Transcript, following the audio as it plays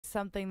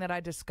something that I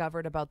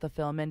discovered about the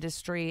film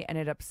industry, and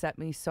it upset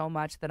me so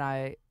much that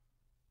I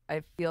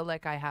feel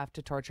like I have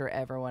to torture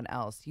everyone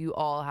else. You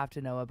all have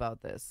to know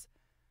about this.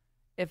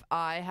 If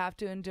I have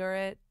to endure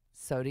it,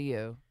 so do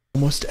you.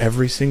 Almost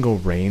every single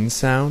rain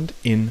sound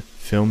in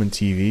film and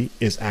TV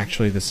is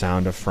actually the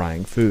sound of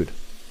frying food.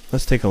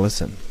 Let's take a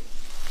listen.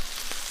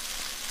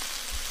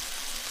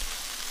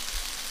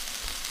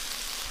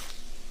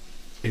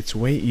 It's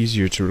way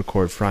easier to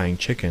record frying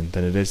chicken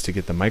than it is to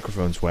get the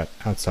microphones wet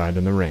outside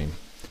in the rain.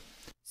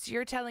 So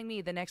you're telling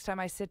me the next time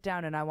I sit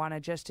down and I want to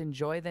just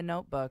enjoy The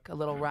Notebook, a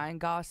little Ryan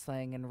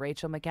Gosling and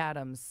Rachel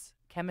McAdams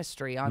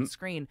chemistry on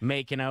screen,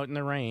 Making out in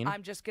the rain.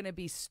 I'm just going to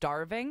be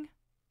starving?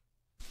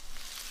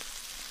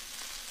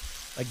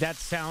 Like, that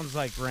sounds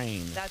like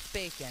rain. That's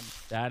bacon.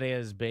 That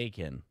is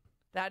bacon.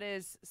 That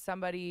is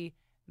somebody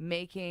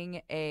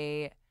making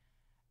a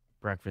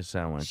Breakfast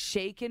sandwich.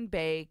 shake and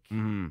bake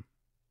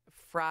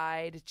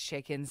fried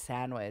chicken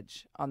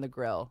sandwich on the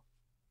grill.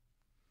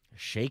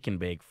 Shake and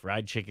bake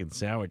fried chicken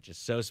sandwich is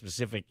so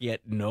specific,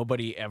 yet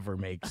nobody ever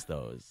makes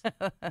those.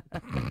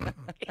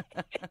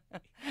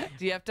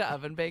 Do you have to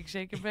oven bake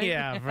shake and bake?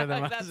 Yeah, for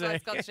the That's why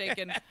it's called shake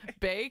and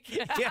bake.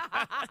 Yeah.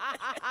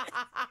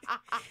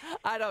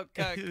 I don't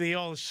cook. The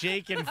old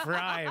shake and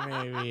fry,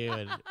 maybe.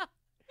 Even.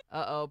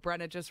 Uh-oh,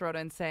 Brenna just wrote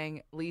in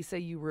saying, Lisa,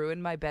 you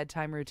ruined my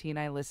bedtime routine.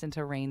 I listen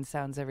to rain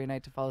sounds every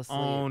night to fall asleep.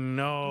 Oh,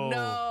 no.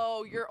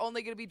 No, you're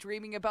only going to be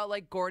dreaming about,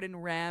 like, Gordon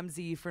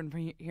Ramsay from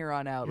here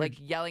on out. Like,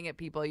 yelling at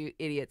people, you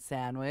idiot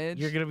sandwich.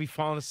 You're going to be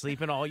falling asleep,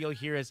 and all you'll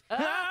hear is,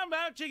 I'm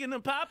out chicken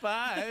and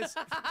Popeyes.